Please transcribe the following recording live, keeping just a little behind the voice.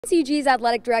UNCG's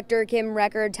athletic director Kim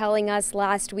Record telling us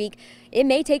last week it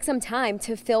may take some time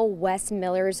to fill Wes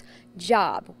Miller's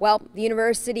job. Well, the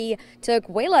university took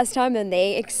way less time than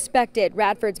they expected.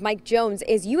 Radford's Mike Jones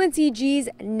is UNCG's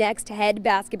next head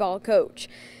basketball coach.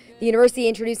 The university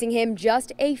introducing him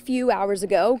just a few hours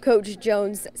ago. Coach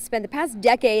Jones spent the past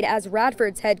decade as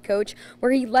Radford's head coach,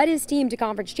 where he led his team to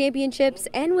conference championships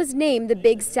and was named the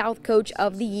Big South Coach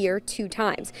of the Year 2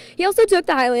 times. He also took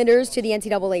the Highlanders to the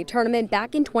NCAA tournament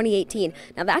back in 2018.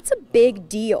 Now that's a big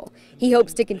deal. He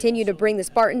hopes to continue to bring the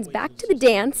Spartans back to the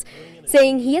dance,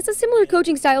 saying he has a similar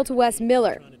coaching style to Wes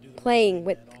Miller, playing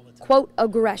with, quote,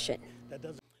 aggression.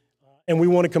 And we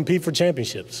want to compete for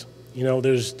championships. You know,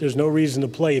 there's no reason to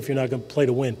play if you're not going to play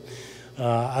to win.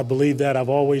 I believe that. I've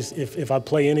always, if I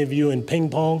play any of you in ping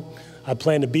pong, I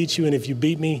plan to beat you, and if you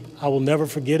beat me, I will never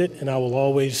forget it, and I will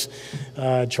always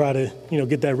try to,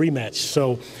 get that rematch.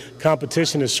 So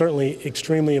competition is certainly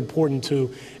extremely important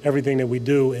to everything that we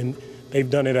do, and they've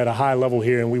done it at a high level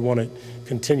here, and we want to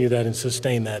continue that and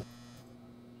sustain that.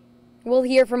 We'll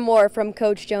hear more from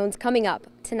Coach Jones coming up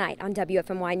tonight on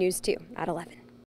WFMY News 2 at 11.